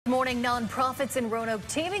Morning, nonprofits in Roanoke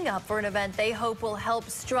teaming up for an event they hope will help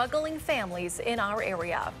struggling families in our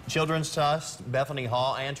area. Children's Trust, Bethany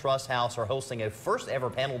Hall, and Trust House are hosting a first ever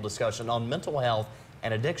panel discussion on mental health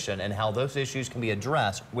and addiction and how those issues can be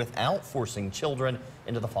addressed without forcing children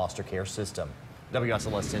into the foster care system.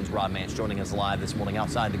 WSLS 10's Rob Mance joining us live this morning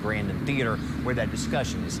outside the Grandin Theater, where that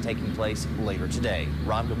discussion is taking place later today.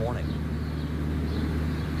 Rob, good morning.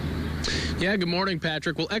 Yeah, good morning,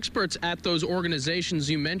 Patrick. Well, experts at those organizations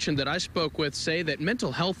you mentioned that I spoke with say that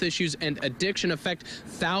mental health issues and addiction affect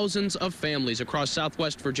thousands of families across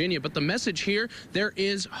Southwest Virginia. But the message here, there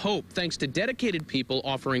is hope, thanks to dedicated people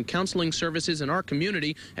offering counseling services in our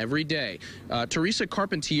community every day. Teresa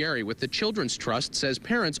Carpentieri with the Children's Trust says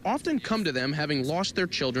parents often come to them having lost their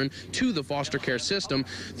children to the foster care system.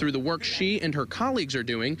 Through the work she and her colleagues are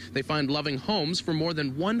doing, they find loving homes for more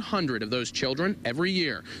than 100 of those children every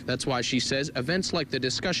year. That's why she says events like the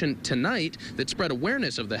discussion tonight that spread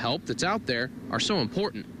awareness of the help that's out there are so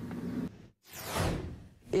important.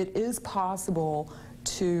 It is possible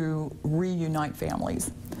to reunite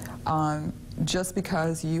families. Just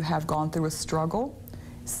because you have gone through a struggle,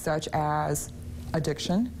 such as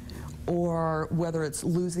addiction, or whether it's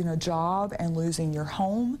losing a job and losing your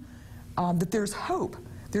home, that there's hope.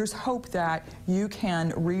 There's hope that you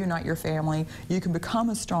can reunite your family, you can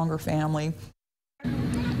become a stronger family.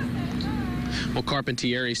 Well,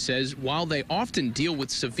 Carpentieri says while they often deal with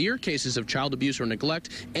severe cases of child abuse or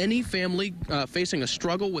neglect, any family facing a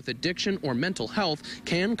struggle with addiction or mental health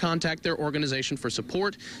can contact their organization for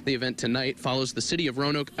support. The event tonight follows the city of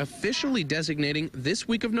Roanoke officially designating this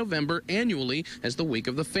week of November annually as the Week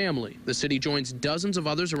of the Family. The city joins dozens of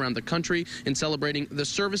others around the country in celebrating the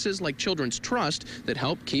services like Children's Trust that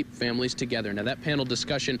help keep families together. Now, that panel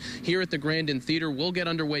discussion here at the Grandin Theater will get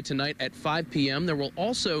underway tonight at 5 p.m. There will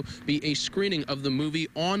also be a screening of the movie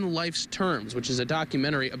On Life's Terms, which is a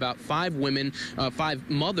documentary about five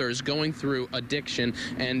mothers going through addiction.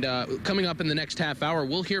 And coming up in the next half hour,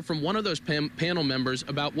 we'll hear from one of those panel members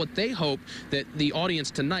about what they hope that the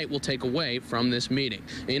audience tonight will take away from this meeting.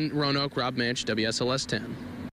 In Roanoke, Rob Mance, WSLS 10.